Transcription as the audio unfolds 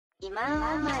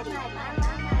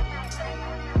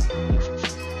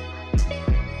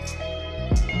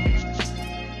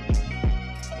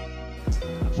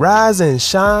Rise and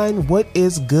shine. What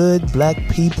is good, black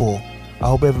people? I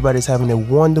hope everybody's having a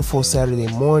wonderful Saturday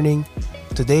morning.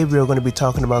 Today we are going to be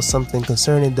talking about something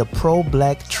concerning the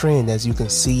pro-black trend, as you can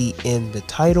see in the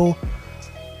title.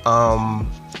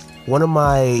 One of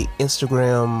my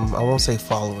Instagram, I won't say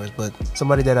followers, but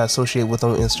somebody that I associate with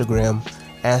on Instagram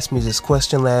asked me this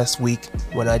question last week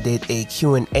when I did a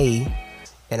Q&A,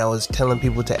 and I was telling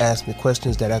people to ask me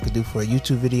questions that I could do for a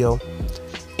YouTube video.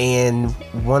 And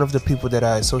one of the people that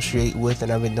I associate with,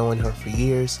 and I've been knowing her for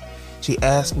years, she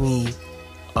asked me,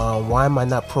 why am I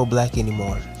not pro-black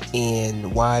anymore?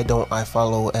 And why don't I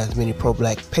follow as many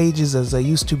pro-black pages as I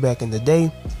used to back in the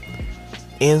day?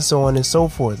 And so on and so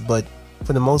forth. But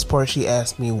for the most part, she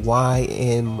asked me, why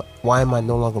am I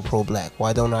no longer pro-black?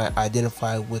 Why don't I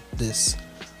identify with this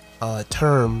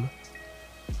term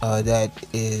that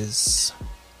is,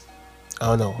 I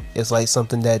don't know, it's like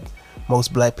something that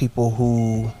most black people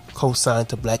who co-sign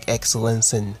to black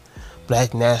excellence and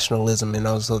black nationalism and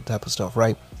all this other type of stuff,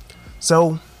 right?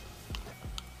 So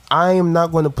I am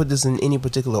not going to put this in any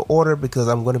particular order because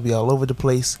I'm going to be all over the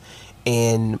place,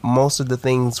 and most of the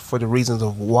things, for the reasons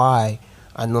of why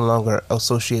I no longer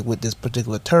associate with this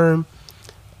particular term,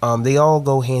 they all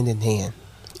go hand in hand.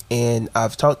 And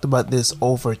I've talked about this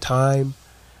over time,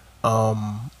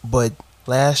 but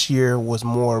last year was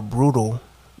more brutal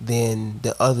than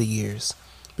the other years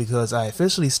because I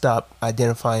officially stopped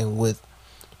identifying with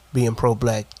being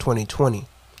pro-black 2020.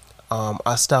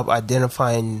 I stopped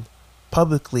identifying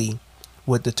publicly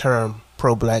with the term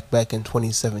pro-black back in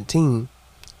 2017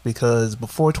 because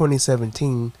before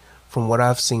 2017, from what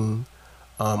I've seen,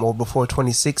 or before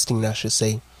 2016 I should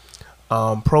say,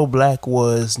 pro-black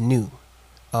was new.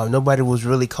 Nobody was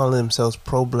really calling themselves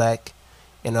pro-black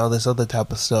and all this other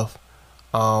type of stuff.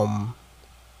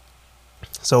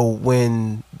 So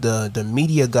when the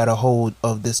media got a hold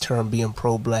of this term being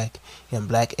pro-black and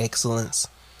black excellence,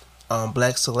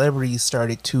 black celebrities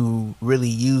started to really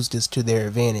use this to their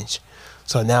advantage.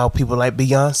 So now people like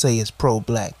Beyonce is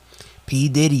pro-black, P.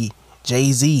 Diddy,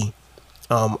 Jay-Z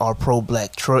are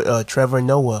pro-black, Trevor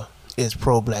Noah is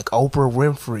pro-black, Oprah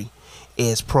Winfrey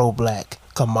is pro-black,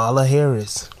 Kamala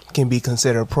Harris can be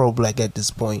considered pro-black at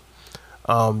this point.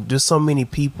 There's so many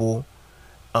people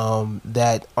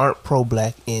that aren't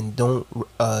pro-black and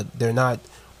they're not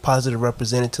positive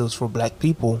representatives for black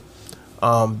people.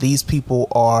 These people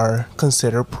are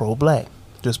considered pro-black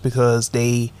just because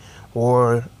they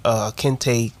wore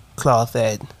kente cloth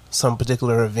at some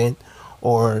particular event,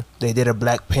 or they did a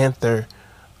Black Panther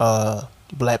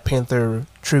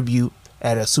tribute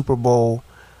at a Super Bowl.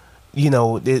 You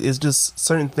know, it's just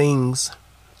certain things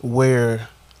where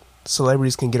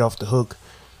celebrities can get off the hook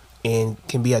and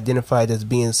can be identified as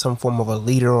being some form of a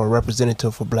leader or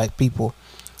representative for black people.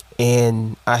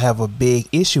 And I have a big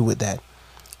issue with that.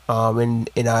 And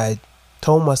I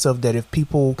told myself that if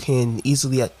people can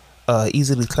easily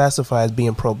classify as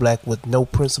being pro-black with no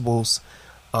principles,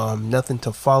 nothing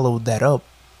to follow that up,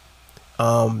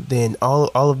 then all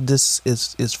of this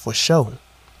is for show.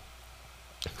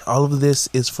 All of this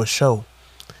is for show.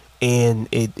 And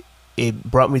it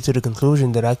brought me to the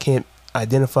conclusion that I can't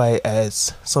identify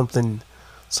as something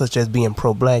such as being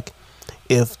pro-black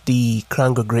if the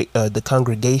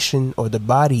congregation or the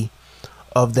body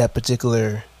of that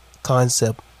particular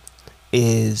concept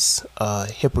is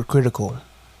hypocritical,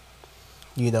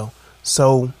 you know.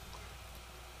 So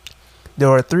there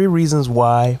are 3 reasons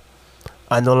why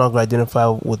I no longer identify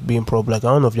with being pro-black. I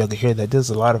don't know if y'all can hear that.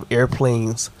 There's a lot of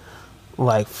airplanes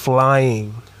like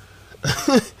flying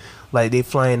like they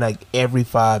flying like every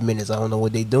 5 minutes. I don't know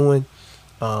what they doing.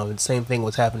 The same thing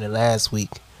was happening last week.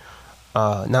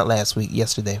 Not last week,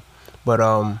 yesterday. But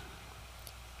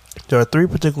there are 3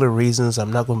 particular reasons.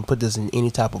 I'm not going to put this in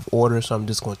any type of order, so I'm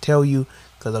just going to tell you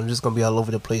because I'm just going to be all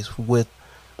over the place with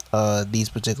these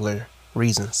particular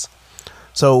reasons.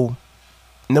 So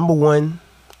number 1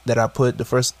 the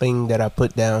first thing that I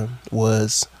put down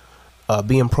was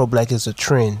being pro-black is a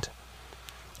trend.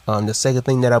 The second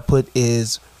thing that I put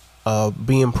is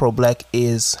being pro-black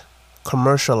is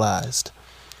commercialized.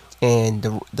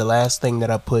 And the last thing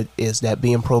that I put is that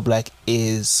being pro-black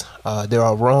is there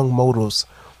are wrong motives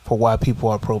for why people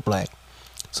are pro-black.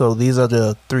 So these are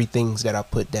the 3 things that I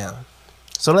put down.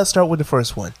 So let's start with the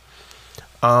first one.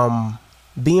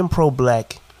 Being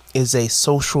pro-black is a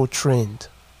social trend.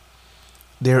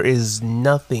 There is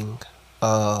nothing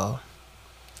I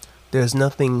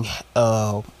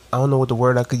don't know what the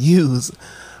word I could use.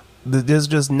 There's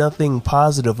just nothing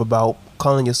positive about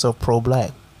calling yourself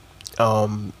pro-black.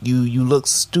 You look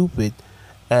stupid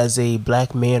as a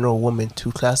black man or woman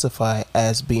to classify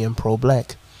as being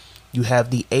pro-black. You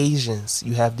have the Asians,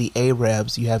 you have the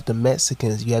Arabs, you have the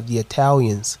Mexicans, you have the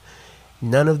Italians.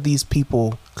 None of these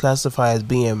people classify as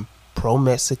being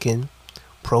pro-Mexican,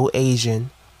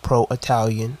 pro-Asian,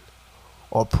 pro-Italian,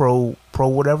 or pro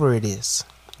whatever it is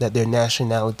that their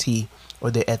nationality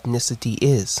or their ethnicity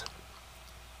is.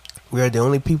 We are the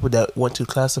only people that want to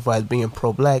classify as being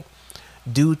pro-black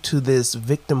due to this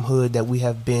victimhood that we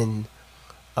have been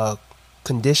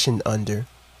conditioned under,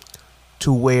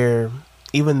 to where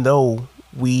even though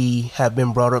we have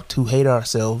been brought up to hate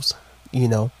ourselves,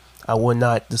 I will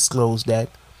not disclose that.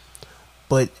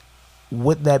 But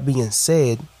with that being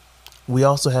said, we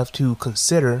also have to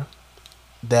consider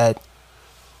that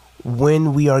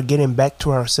when we are getting back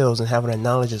to ourselves and having a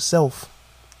knowledge of self,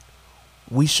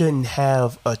 we shouldn't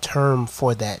have a term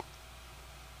for that.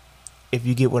 If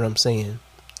you get what I'm saying.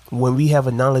 When we have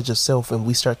a knowledge of self and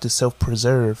we start to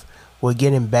self-preserve, we're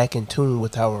getting back in tune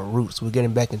with our roots. We're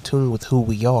getting back in tune with who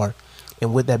we are.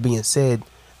 And with that being said,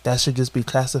 that should just be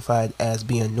classified as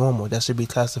being normal. That should be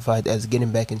classified as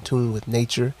getting back in tune with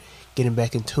nature, getting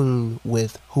back in tune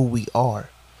with who we are,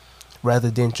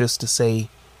 rather than just to say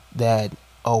that,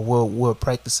 oh, we're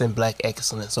practicing black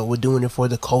excellence, or we're doing it for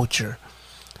the culture,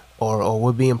 or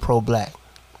we're being pro-black.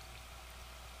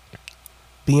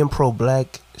 Being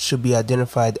pro-black should be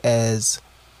identified as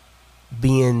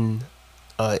being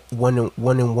one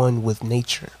in one with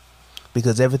nature,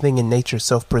 because everything in nature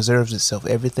self-preserves itself.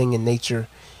 Everything in nature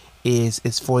is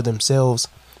for themselves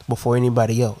before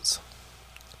anybody else.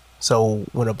 So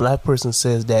when a black person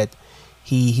says that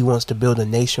he wants to build a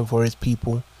nation for his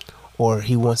people, or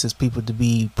he wants his people to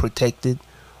be protected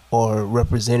or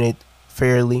represented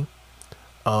fairly,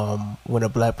 when a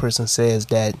black person says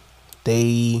that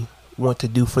they want to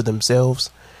do for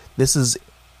themselves, this is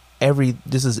every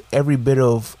bit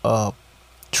of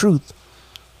truth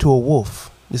to a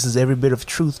wolf. This is every bit of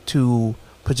truth to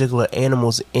particular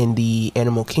animals in the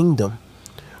animal kingdom.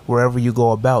 Wherever you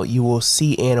go about, you will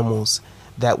see animals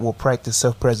that will practice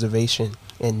self-preservation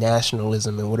and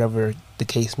nationalism and whatever the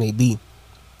case may be.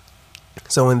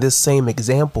 So in this same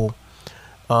example,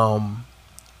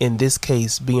 in this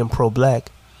case being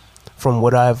pro-black, from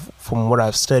what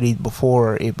I've studied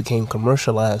before it became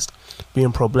commercialized,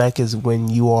 being pro-black is when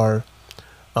you are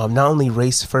not only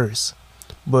race first,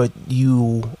 but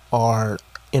you are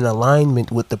in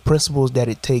alignment with the principles that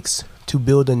it takes to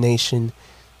build a nation,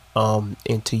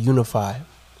 and to unify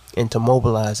and to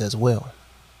mobilize as well.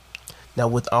 Now,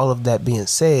 with all of that being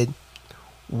said,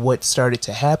 what started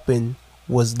to happen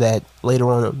was that later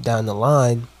on down the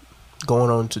line, going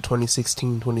on to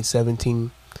 2016,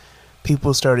 2017,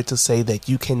 people started to say that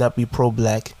you cannot be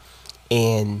pro-black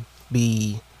and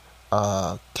be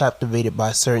captivated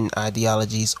by certain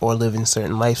ideologies or live in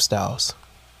certain lifestyles.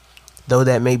 Though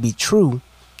that may be true,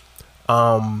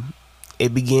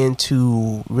 it began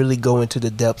to really go into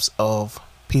the depths of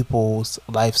people's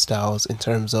lifestyles in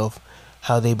terms of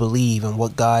how they believe and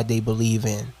what God they believe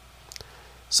in.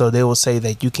 So they will say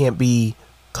that you can't be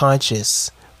conscious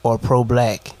or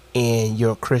pro-black and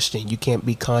you're a Christian. You can't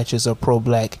be conscious or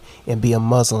pro-black and be a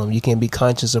Muslim. You can't be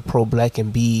conscious or pro-black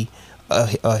and be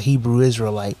a Hebrew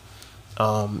Israelite,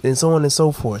 and so on and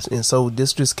so forth. And so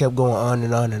this just kept going on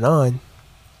and on and on.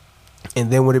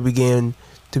 And then when it began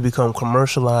to become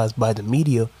commercialized by the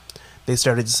media, they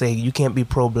started to say you can't be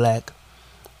pro-black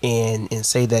and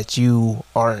say that you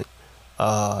aren't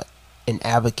an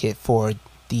advocate for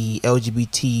the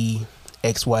LGBT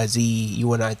XYZ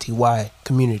UNITY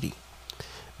community.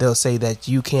 They'll say that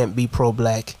you can't be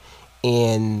pro-black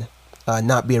and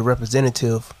not be a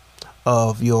representative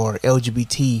of your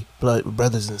LGBT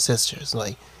brothers and sisters.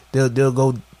 Like they'll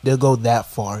go that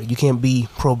far. You can't be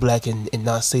pro-black and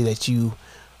not say that you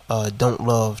don't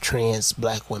love trans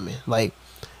black women. Like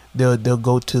they'll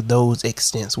go to those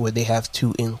extents where they have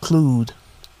to include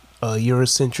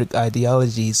Eurocentric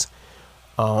ideologies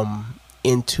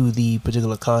into the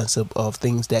particular concept of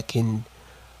things that can,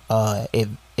 I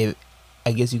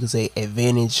guess you could say,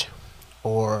 advantage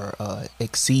or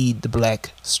exceed the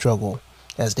black struggle,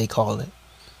 as they call it.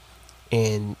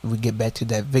 And we get back to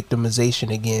that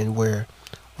victimization again, where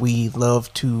we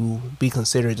love to be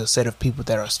considered a set of people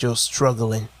that are still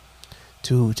struggling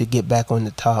to get back on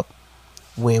the top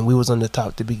when we was on the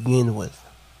top to begin with.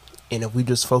 And if we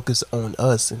just focus on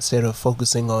us instead of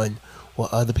focusing on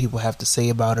what other people have to say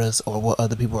about us or what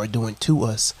other people are doing to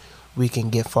us, we can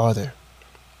get farther.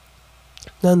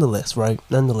 Nonetheless, when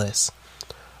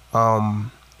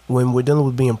we're dealing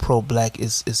with being pro-black,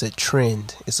 it's a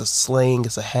trend, it's a slang,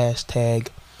 it's a hashtag.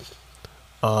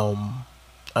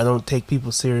 I don't take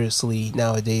people seriously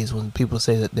nowadays when people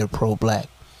say that they're pro-black,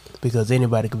 because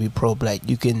anybody can be pro-black.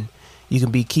 You can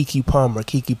be Keke Palmer.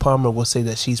 Keke Palmer will say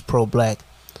that she's pro-black,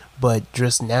 but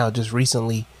just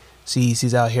recently,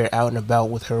 she's out here out and about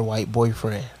with her white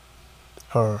boyfriend,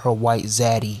 her white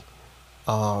zaddy,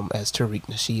 as Tariq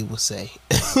Nasheed would say.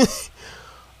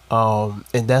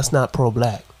 And that's not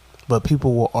pro-black. But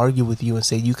people will argue with you and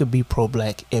say you can be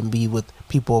pro-black and be with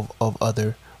people of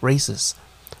other races.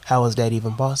 How is that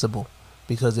even possible?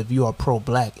 Because if you are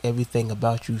pro-black, everything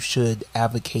about you should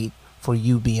advocate for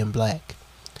you being black.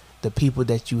 The people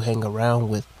that you hang around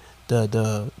with,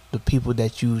 the people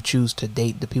that you choose to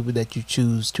date, the people that you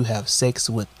choose to have sex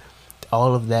with,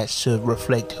 all of that should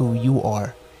reflect who you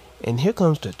are. And here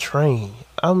comes the train.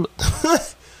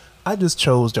 I just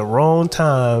chose the wrong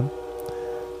time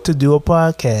to do a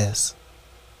podcast.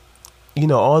 You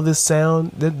know, all this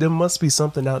sound, there must be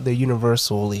something out there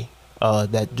universally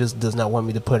that just does not want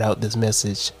me to put out this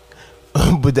message.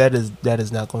 But that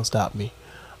is not going to stop me.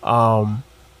 But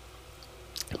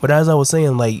as I was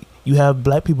saying, like, you have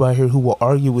black people out here who will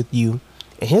argue with you,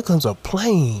 and here comes a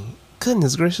plane.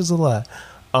 Goodness gracious alive.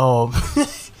 You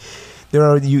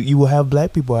will have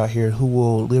black people out here who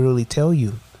will literally tell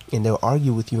you, and they'll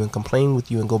argue with you and complain with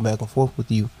you and go back and forth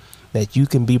with you, that you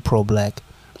can be pro-black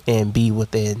and be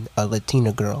within a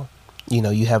Latina girl. You know,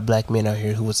 you have black men out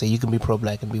here who will say you can be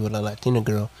pro-black and be with a Latina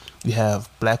girl. You have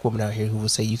black women out here who will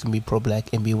say you can be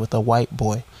pro-black and be with a white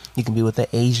boy. You can be with an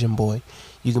Asian boy.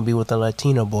 You can be with a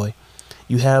Latino boy.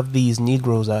 You have these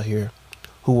Negroes out here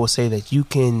who will say that you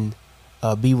can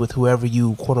be with whoever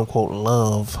you quote-unquote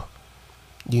love.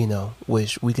 You know,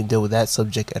 which we can deal with that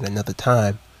subject at another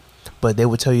time. But they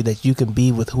will tell you that you can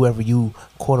be with whoever you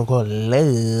quote-unquote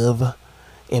love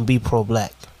and be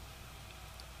pro-black.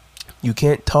 You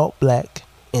can't talk black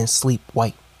and sleep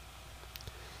white.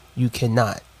 You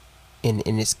cannot. And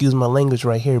excuse my language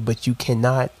right here, but you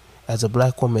cannot, as a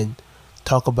black woman,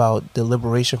 talk about the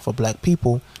liberation for black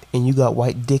people and you got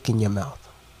white dick in your mouth.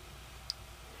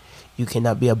 You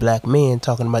cannot be a black man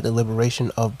talking about the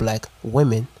liberation of black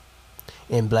women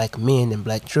and black men and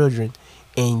black children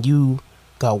and you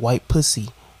got white pussy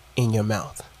in your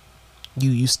mouth.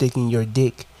 You sticking your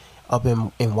dick up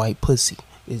in white pussy.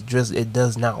 It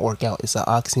does not work out. It's an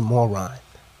oxymoron.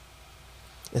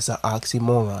 It's an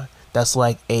oxymoron. That's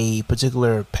like a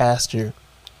particular pastor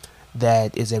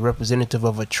that is a representative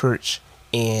of a church,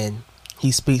 and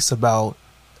he speaks about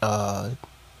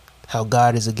how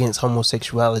God is against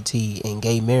homosexuality and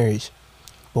gay marriage,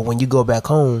 but when you go back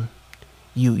home,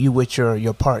 you with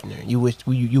your partner, you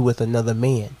with another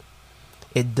man.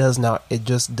 It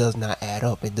just does not add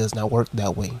up. It does not work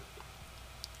that way.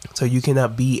 So you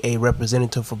cannot be a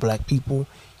representative for black people.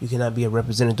 You cannot be a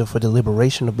representative for the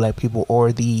liberation of black people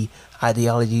or the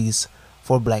ideologies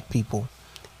for black people.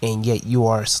 And yet you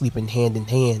are sleeping hand in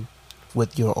hand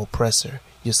with your oppressor.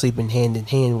 You're sleeping hand in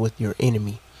hand with your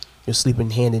enemy. You're sleeping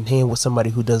hand in hand with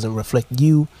somebody who doesn't reflect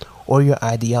you or your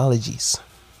ideologies.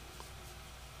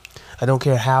 I don't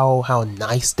care how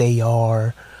nice they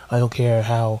are. I don't care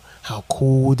how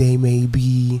cool they may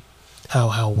be.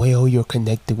 How well you're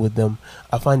connected with them.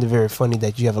 I find it very funny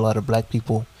that you have a lot of black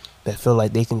people that feel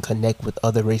like they can connect with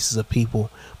other races of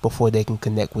people before they can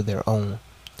connect with their own.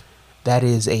 That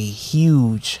is a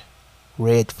huge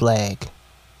red flag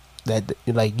that,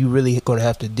 like, you really gonna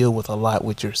have to deal with a lot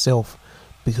with yourself,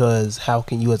 because how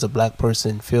can you as a black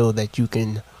person feel that you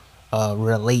can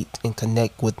relate and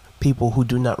connect with people who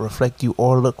do not reflect you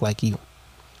or look like you?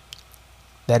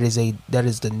 That is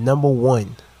the number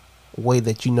one way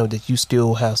that you know that you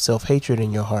still have self-hatred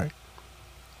in your heart,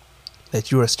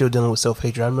 that you are still dealing with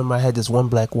self-hatred. I remember I had this one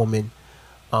black woman,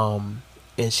 and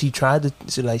she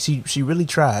really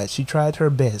tried her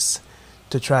best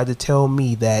to try to tell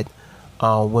me that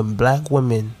when black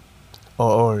women,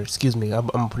 or excuse me, I'm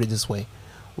gonna put it this way,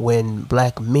 when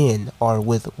black men are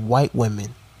with white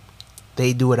women,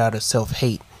 they do it out of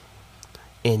self-hate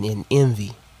and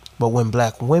envy, but when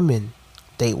black women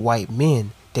date white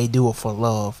men, they do it for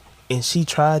love. And she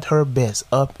tried her best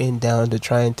up and down to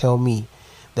try and tell me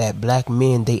that black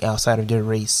men date outside of their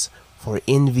race for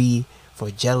envy, for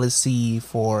jealousy,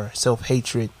 for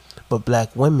self-hatred. But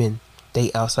black women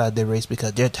date outside their race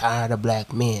because they're tired of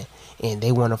black men and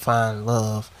they want to find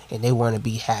love and they want to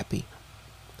be happy.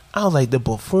 I was like, the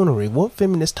buffoonery. What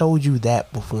feminist told you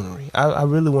that buffoonery? I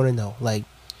really want to know. Like,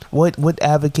 what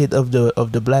advocate of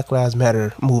the Black Lives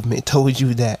Matter movement told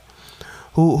you that?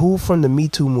 Who from the Me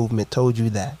Too movement told you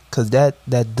that? Because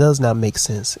that does not make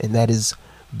sense, and that is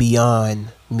beyond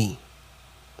me.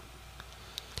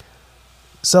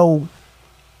 So,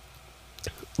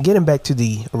 getting back to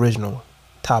the original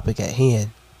topic at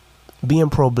hand, being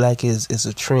pro-black is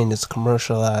a trend. It's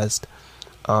commercialized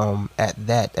at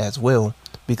that as well,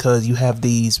 because you have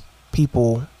these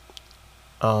people,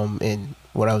 and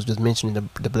what I was just mentioning,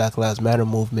 the Black Lives Matter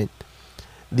movement.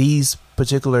 These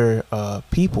particular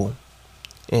people,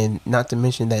 and not to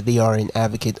mention that they are an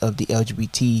advocate of the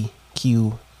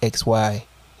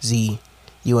LGBTQXYZ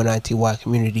UNITY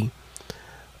community.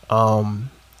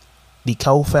 The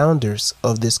co-founders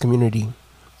of this community,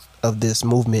 of this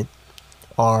movement,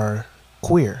 are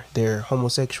queer. They're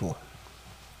homosexual.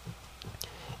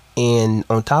 And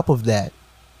on top of that,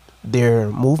 their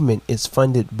movement is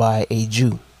funded by a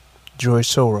Jew, George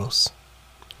Soros.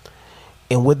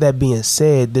 And with that being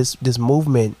said, this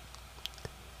movement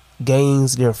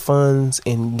gains their funds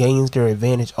and gains their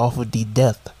advantage off of the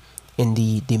death and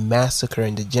the massacre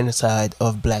and the genocide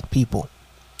of black people,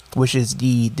 which is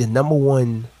the number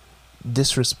one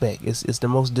disrespect. It's the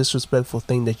most disrespectful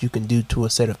thing that you can do to a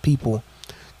set of people,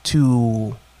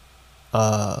 to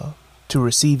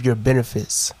receive your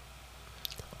benefits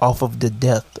off of the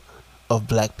death of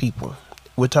black people.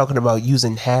 We're talking about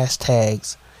using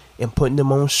hashtags and putting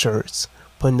them on shirts,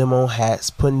 putting them on hats,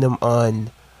 putting them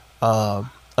on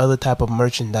other type of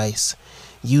merchandise,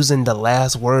 using the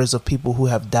last words of people who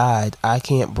have died. I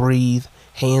can't breathe,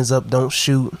 hands up, don't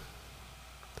shoot.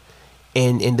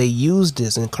 And they use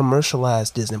this and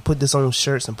commercialize this and put this on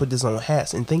shirts and put this on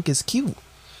hats and think it's cute.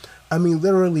 I mean,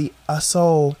 literally, I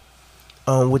saw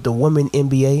with the women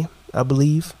NBA, I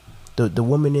believe, the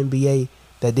women NBA,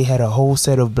 that they had a whole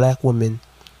set of black women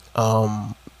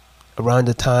around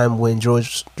the time when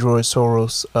George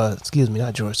Soros,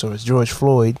 George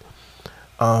Floyd,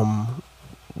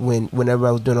 whenever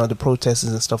I was doing all the protests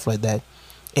and stuff like that,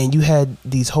 and you had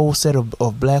these whole set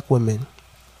of black women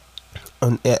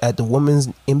at the women's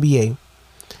NBA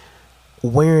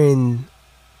wearing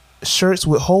shirts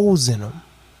with holes in them.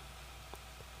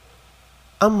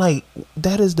 I'm like,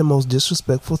 that is the most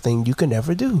disrespectful thing you can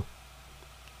ever do.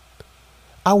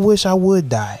 I wish I would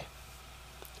die,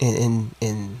 and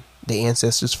the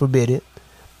ancestors forbid it,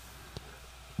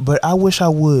 but I wish I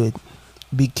would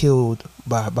be killed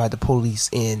by the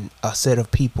police, and a set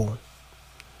of people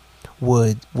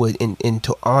would and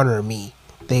to honor me,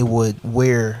 they would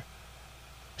wear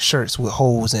shirts with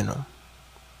holes in them.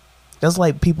 That's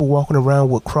like people walking around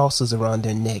with crosses around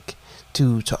their neck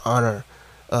to honor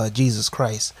Jesus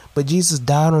Christ. But Jesus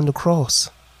died on the cross.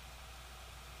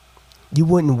 You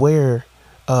wouldn't wear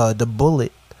the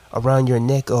bullet around your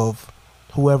neck of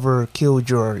whoever killed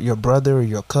your brother or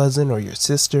your cousin or your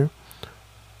sister,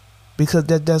 because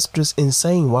that's just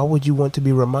insane. Why would you want to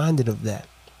be reminded of that?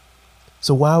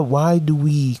 So why do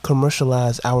we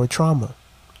commercialize our trauma?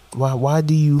 Why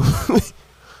do you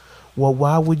well,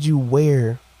 why would you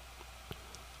wear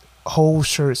whole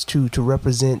shirts to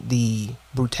represent the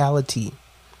brutality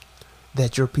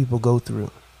that your people go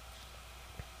through?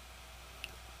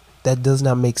 That does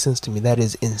not make sense to me. That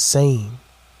is insane.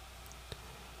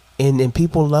 And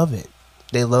people love it.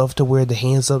 They love to wear the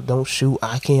hands up, don't shoot,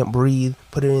 I can't breathe,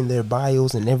 put it in their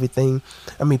bios and everything.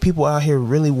 I mean, people out here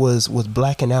really was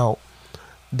blacking out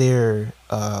their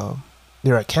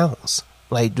accounts.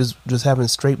 Like just having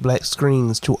straight black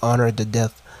screens to honor the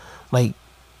death. Like,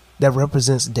 that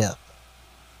represents death.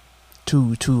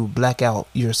 To black out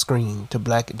your screen,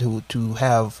 to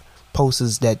have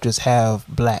posters that just have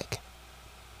black.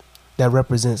 That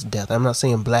represents death. I'm not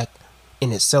saying black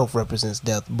in itself represents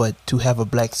death, but to have a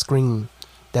black screen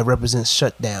that represents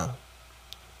shutdown,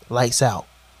 lights out.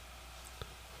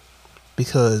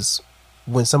 Because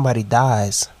when somebody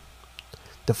dies,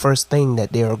 the first thing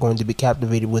that they are going to be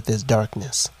captivated with is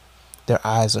darkness. Their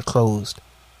eyes are closed.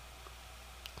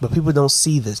 But people don't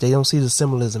see this. They don't see the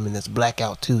symbolism in this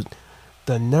blackout too.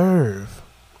 The nerve.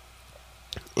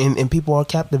 And people are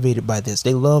captivated by this.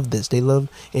 They love this. They love,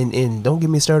 and don't get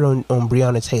me started on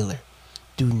Breonna Taylor.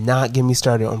 Do not get me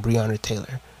started on Breonna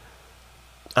Taylor.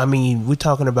 I mean, we're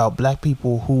talking about black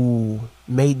people who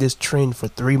made this trend for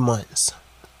 3 months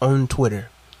on Twitter.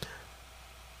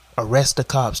 Arrest the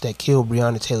cops that killed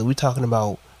Breonna Taylor. We're talking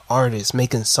about artists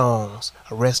making songs.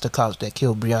 Arrest the cops that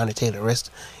killed Breonna Taylor.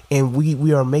 And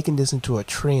we are making this into a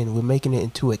trend. We're making it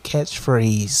into a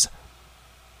catchphrase.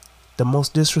 The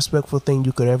most disrespectful thing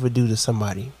you could ever do to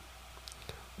somebody.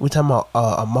 We're talking about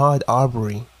Ahmaud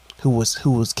Arbery, who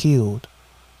was killed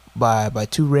by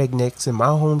 2 rednecks in my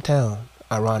hometown.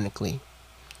 Ironically,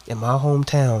 in my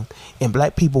hometown, and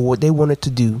black people, what they wanted to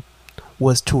do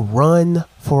was to run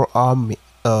for Ahmed.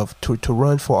 That's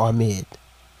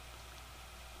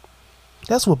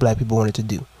what black people wanted to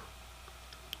do.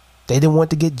 They didn't want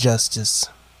to get justice.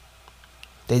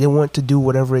 They didn't want to do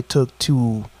whatever it took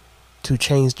to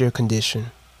change their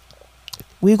condition.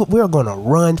 We're gonna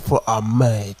run for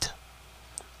Ahmad.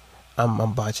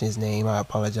 I'm botching his name. I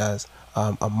apologize.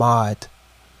 Ahmad.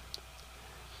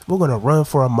 We're gonna run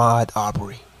for Ahmad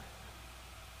Aubrey.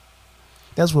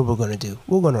 That's what we're gonna do.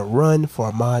 We're gonna run for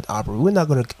Ahmad Aubrey. We're not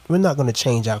gonna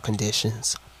change our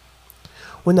conditions.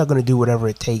 We're not gonna do whatever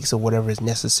it takes or whatever is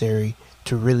necessary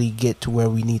to really get to where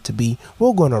we need to be.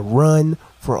 We're gonna run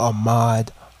for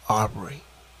Ahmad Aubrey.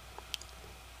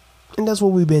 And that's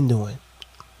what we've been doing.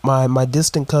 My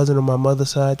distant cousin on my mother's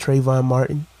side, Trayvon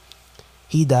Martin,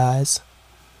 he dies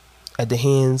at the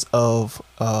hands of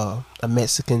a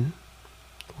Mexican.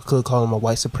 We could call him a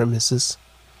white supremacist.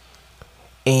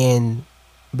 And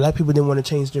black people didn't want to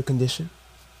change their condition.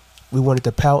 We wanted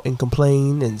to pout and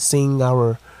complain and sing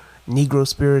our Negro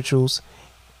spirituals.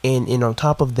 And on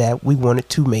top of that, we wanted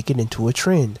to make it into a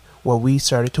trend where we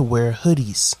started to wear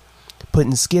hoodies,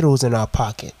 putting Skittles in our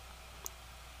pocket.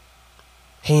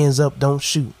 Hands up, don't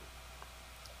shoot.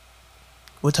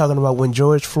 We're talking about when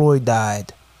George Floyd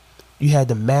died, you had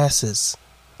the masses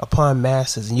upon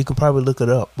masses, and you can probably look it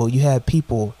up, but you had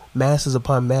people, masses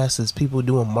upon masses, people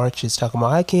doing marches talking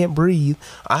about, I can't breathe,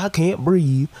 oh, I can't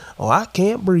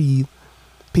breathe.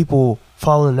 People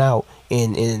falling out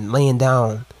and laying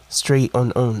down straight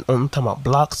on I'm talking about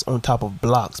blocks on top of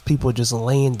blocks. People just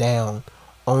laying down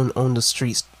on the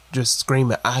streets, just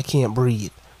screaming, I can't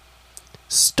breathe.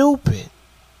 Stupid.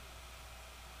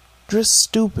 Just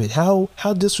stupid. How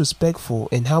disrespectful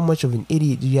and how much of an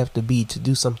idiot do you have to be to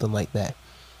do something like that?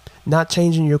 Not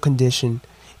changing your condition,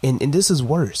 and this is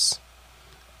worse.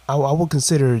 I would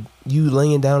consider you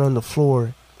laying down on the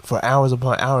floor for hours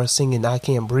upon hours singing I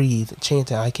can't breathe,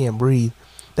 chanting I can't breathe.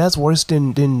 That's worse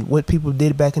than what people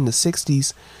did back in the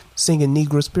 60s singing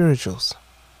Negro spirituals.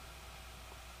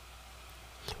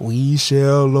 We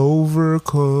shall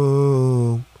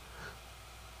overcome.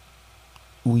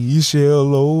 We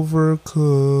shall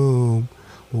overcome.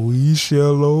 We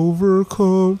shall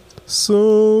overcome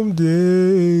someday.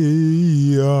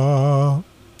 And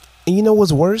you know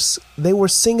what's worse? They were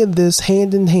singing this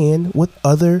hand in hand with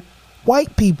other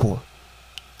white people.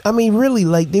 I mean, really,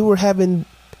 like they were having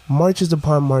marches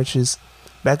upon marches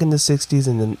back in the 60s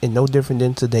and no different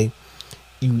than today.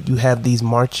 You have these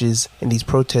marches and these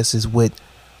protests with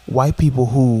white people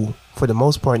who, for the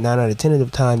most part, 9 out of 10 of the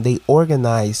time, they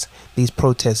organize these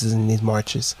protests and these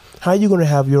marches. How are you going to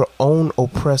have your own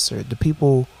oppressor, the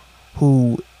people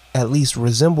who at least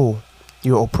resemble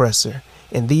your oppressor,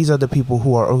 and these are the people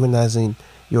who are organizing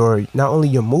your, not only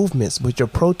your movements, but your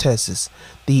protests,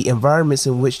 the environments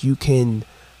in which you can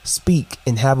speak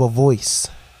and have a voice,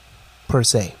 per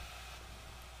se.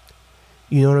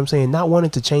 You know what I'm saying? Not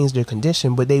wanting to change their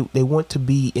condition, but they want to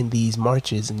be in these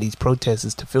marches and these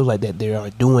protests to feel like that they are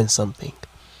doing something,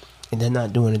 and they're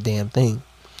not doing a damn thing.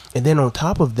 And then on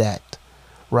top of that,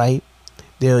 right,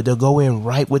 they'll go in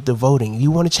right with the voting.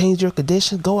 You want to change your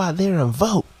conditions? Go out there and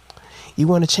vote. You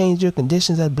want to change your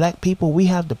conditions as black people? We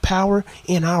have the power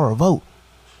in our vote.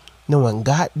 Knowing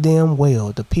goddamn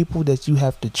well the people that you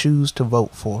have to choose to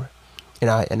vote for.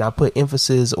 And I put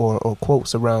emphasis or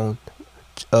quotes around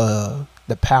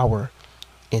the power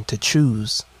and to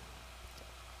choose,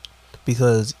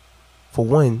 because for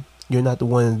one, you're not the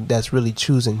one that's really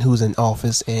choosing who's in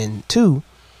office, and two,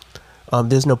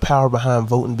 there's no power behind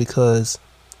voting, because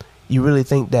you really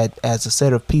think that as a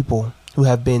set of people who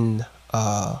have been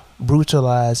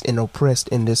brutalized and oppressed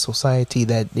in this society,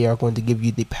 that they are going to give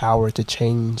you the power to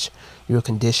change your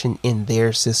condition in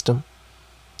their system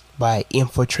by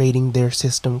infiltrating their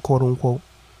system, quote unquote,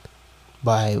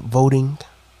 by voting.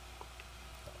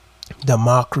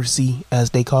 Democracy,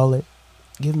 as they call it.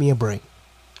 Give me a break,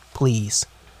 please.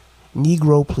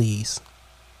 Negro, please.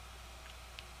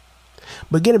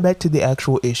 But getting back to the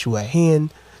actual issue at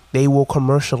hand, they will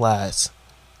commercialize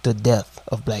the death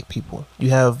of black people. You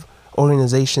have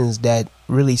organizations that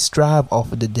really strive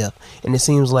off of the death, and it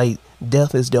seems like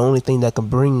death is the only thing that can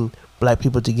bring black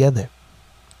people together.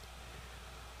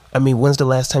 I mean, when's the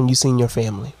last time you seen your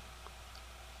family?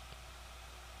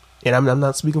 And I'm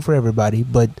not speaking for everybody,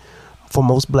 but for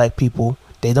most black people,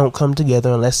 they don't come together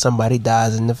unless somebody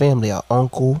dies in the family. An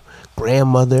uncle,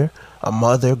 grandmother, a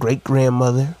mother,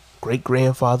 great-grandmother,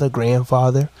 great-grandfather,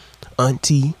 grandfather,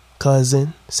 auntie,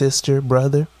 cousin, sister,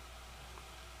 brother.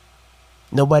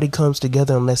 Nobody comes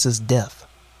together unless it's death.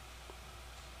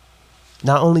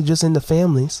 Not only just in the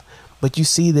families, but you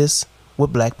see this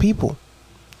with black people.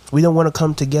 We don't want to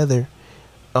come together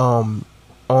on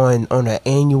an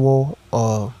annual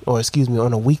on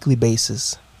a weekly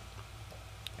basis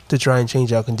to try and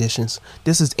change our conditions.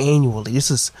 This is annually. This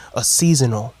is a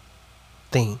seasonal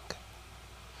thing.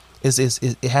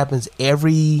 It happens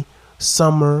every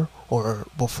summer or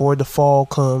before the fall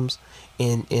comes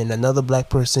and another black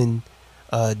person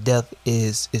death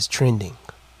is trending.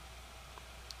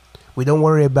 We don't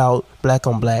worry about black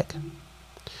on black.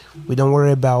 We don't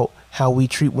worry about how we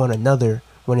treat one another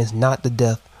when it's not the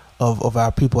death of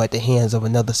our people at the hands of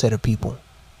another set of people.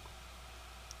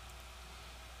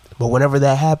 But whenever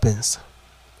that happens,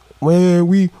 well,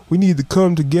 we need to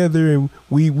come together and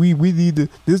we need to,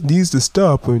 this needs to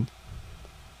stop.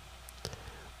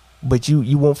 But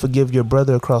you won't forgive your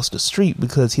brother across the street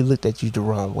because he looked at you the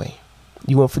wrong way.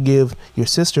 You won't forgive your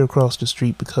sister across the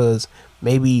street because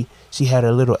maybe she had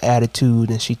a little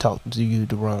attitude and she talked to you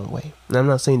the wrong way. And I'm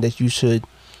not saying that you should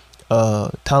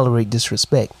tolerate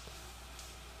disrespect,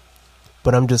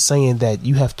 but I'm just saying that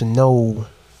you have to know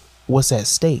what's at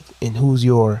stake and who's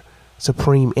your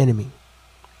supreme enemy.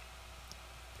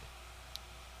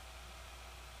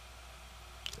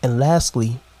 And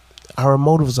lastly, our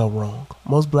motives are wrong.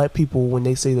 Most black people, when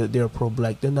they say that they're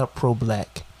pro-black, they're not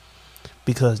pro-black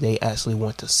because they actually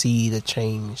want to see the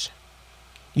change.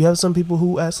 You have some people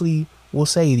who actually will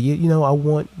say, you know, I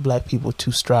want black people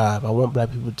to strive. I want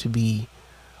black people to be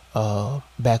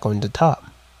back on the top.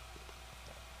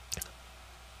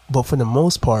 But for the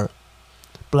most part,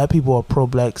 black people are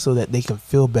pro-black so that they can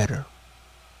feel better.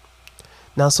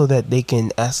 Not so that they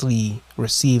can actually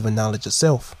receive a knowledge of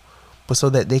self, but so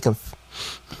that they can,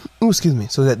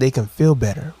 so that they can feel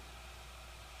better.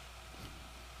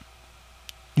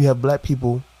 You have black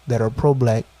people that are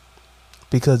pro-black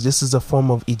because this is a form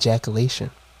of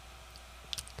ejaculation.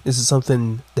 This is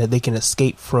something that they can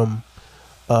escape from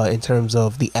in terms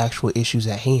of the actual issues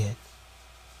at hand.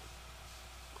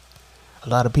 A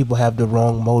lot of people have the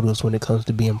wrong motives when it comes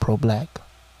to being pro-black.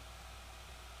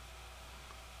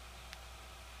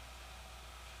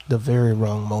 The very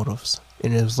wrong motives.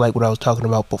 And it was like what I was talking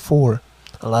about before.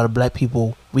 A lot of black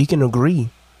people, we can agree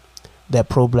that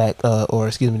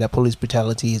that police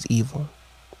brutality is evil.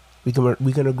 We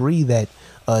can agree that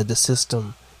the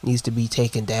system needs to be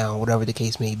taken down, whatever the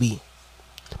case may be.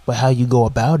 But how you go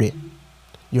about it,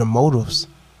 your motives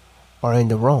are in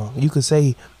the wrong. You could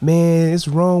say, man, it's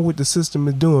wrong what the system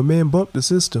is doing. Man, bump the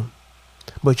system.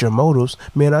 But your motives,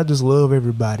 man, I just love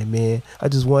everybody, man. I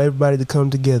just want everybody to come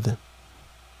together.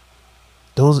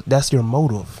 That's your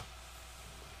motive.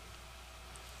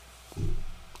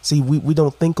 See, we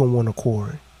don't think on one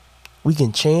accord. We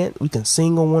can chant, we can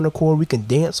sing on one accord, we can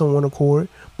dance on one accord,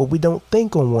 but we don't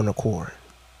think on one accord.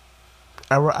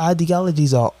 Our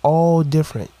ideologies are all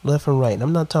different, left and right. And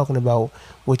I'm not talking about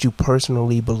what you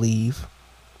personally believe.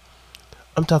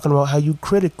 I'm talking about how you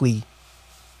critically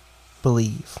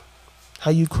believe,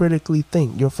 how you critically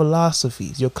think, your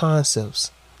philosophies, your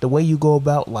concepts, the way you go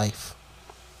about life.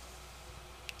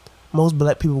 Most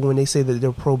black people, when they say that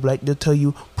they're pro-black, they'll tell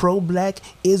you pro-black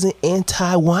isn't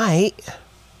anti-white.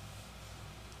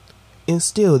 And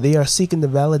still, they are seeking the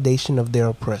validation of their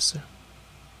oppressor.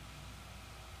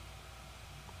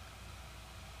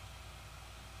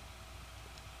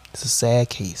 It's a sad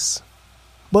case.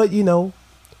 But, you know,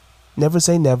 never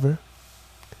say never.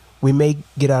 We may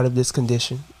get out of this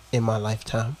condition in my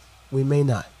lifetime. We may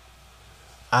not.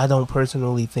 I don't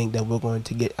personally think that we're going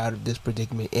to get out of this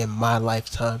predicament in my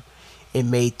lifetime. It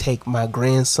may take my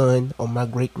grandson or my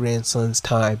great-grandson's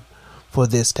time for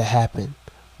this to happen.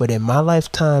 But in my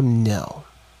lifetime, no.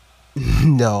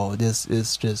 No, this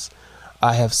is just,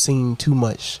 I have seen too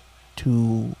much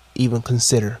to even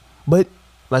consider. But,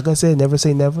 like I said, never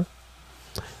say never.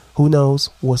 Who knows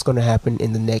what's going to happen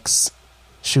in the next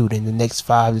in the next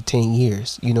 5 to 10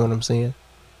 years. You know what I'm saying?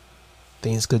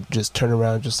 Things could just turn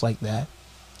around just like that.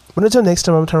 But until next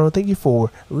time, I'm Tyrone. Thank you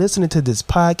for listening to this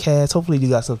podcast. Hopefully you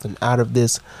got something out of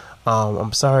this.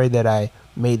 I'm sorry that I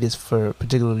made this for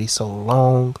particularly so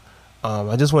long.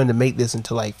 I just wanted to make this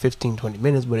into like 15-20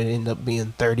 minutes, but it ended up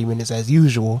being 30 minutes as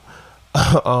usual.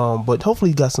 But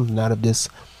hopefully you got something out of this.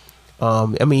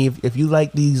 I mean, if you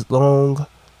like these long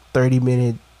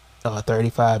 30-minute,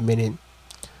 35-minute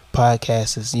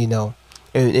podcasts, you know,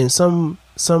 and some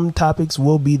topics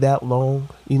will be that long,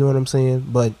 you know what I'm saying?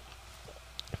 But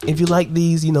if you like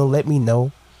these, you know, let me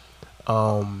know.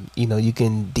 You know, you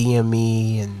can DM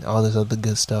me and all this other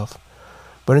good stuff.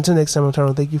 But until next time, I'm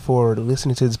Tyrone. Thank you for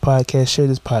listening to this podcast. Share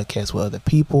this podcast with other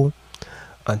people.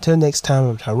 Until next time,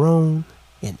 I'm Tyrone,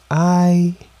 and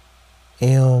I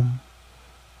am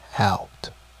out.